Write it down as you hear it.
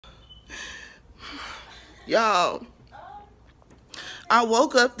Y'all, I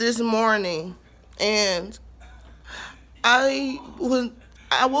woke up this morning and I was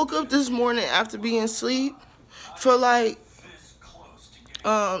I woke up this morning after being asleep for like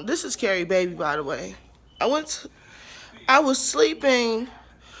this is Carrie Baby, by the way. I was sleeping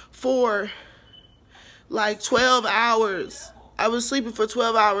for like 12 hours. I was sleeping for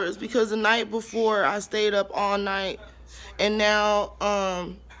 12 hours because the night before I stayed up all night, and now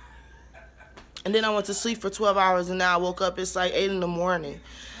and then I went to sleep for 12 hours, and now I woke up. It's like 8 in the morning.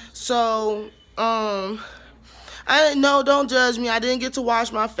 So I didn't know, don't judge me. I didn't get to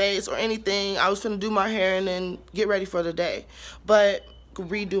wash my face or anything. I was finna do my hair and then get ready for the day, but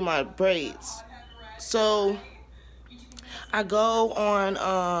redo my braids. So I go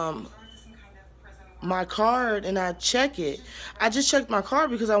on my card and I check it. I just checked my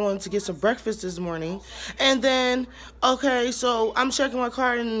card because I wanted to get some breakfast this morning. And then, okay, so I'm checking my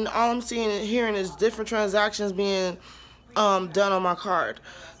card and all I'm seeing and hearing is different transactions being done on my card.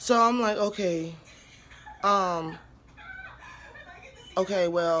 So I'm like, okay,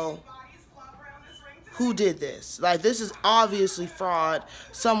 well, who did this? Like, this is obviously fraud.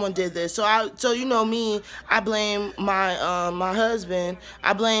 Someone did this. So you know me, I blame my husband.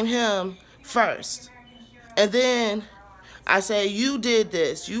 I blame him first. And then I say, you did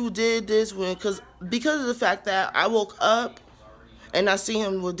this. You did this because of the fact that I woke up and I see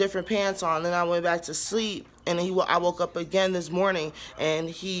him with different pants on, and I went back to sleep, and I woke up again this morning and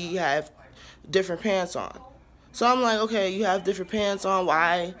he had different pants on. So I'm like, okay, you have different pants on.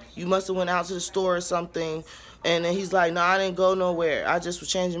 Why? You must have went out to the store or something. And then he's like, no, I didn't go nowhere. I just was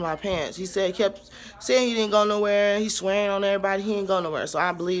changing my pants. He kept saying he didn't go nowhere. He's swearing on everybody he didn't go nowhere. So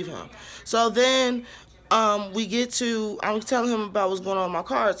I believe him. So then I'm telling him about what's going on with my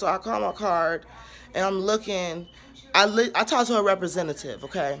card. So I call my card and I'm looking. I talked to a representative,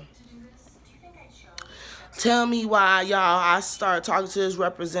 okay? Tell me why, y'all, I started talking to this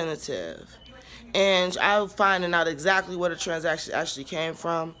representative. And I'm finding out exactly where the transaction actually came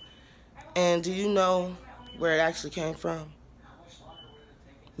from. And do you know where it actually came from?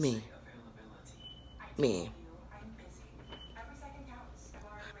 Me.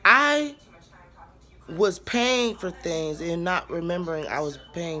 I was paying for things and not remembering I was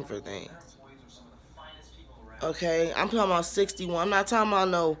paying for things. Okay? I'm talking about 61. I'm not talking about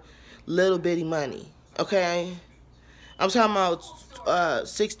no little bitty money. Okay? I'm talking about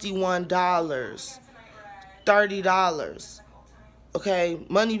 $61, $30. Okay?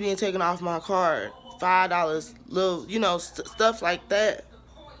 Money being taken off my card. $5, little, stuff like that.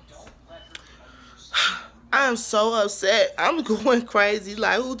 I am so upset. I'm going crazy.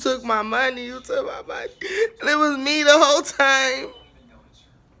 Like, who took my money? Who took my money? And it was me the whole time.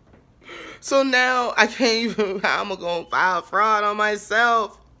 So now I can't even, how am I going to file fraud on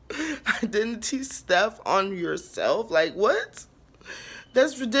myself? Identity theft on yourself? Like, what?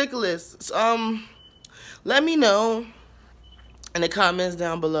 That's ridiculous. Let me know in the comments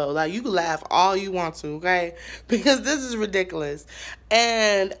down below. Like, you can laugh all you want to, okay? Because this is ridiculous.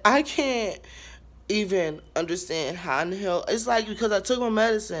 And I can't even understand how in the hell. It's like, because I took my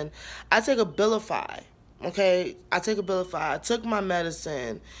medicine. I take Abilify, okay? I take Abilify. I took my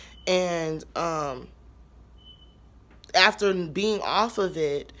medicine. And after being off of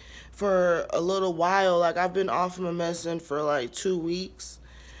it for a little while, like, I've been off of my medicine for like 2 weeks,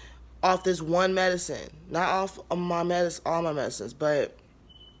 off this one medicine, not off of my medicine, all my medicines, but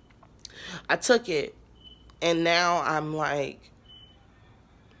I took it, and now I'm like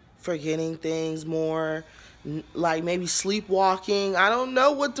forgetting things more, like maybe sleepwalking. I don't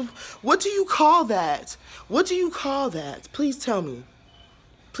know what do you call that? What do you call that? Please tell me.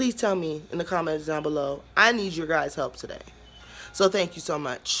 Please tell me in the comments down below. I need your guys' help today. So thank you so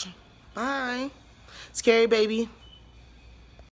much. Bye. Scary baby.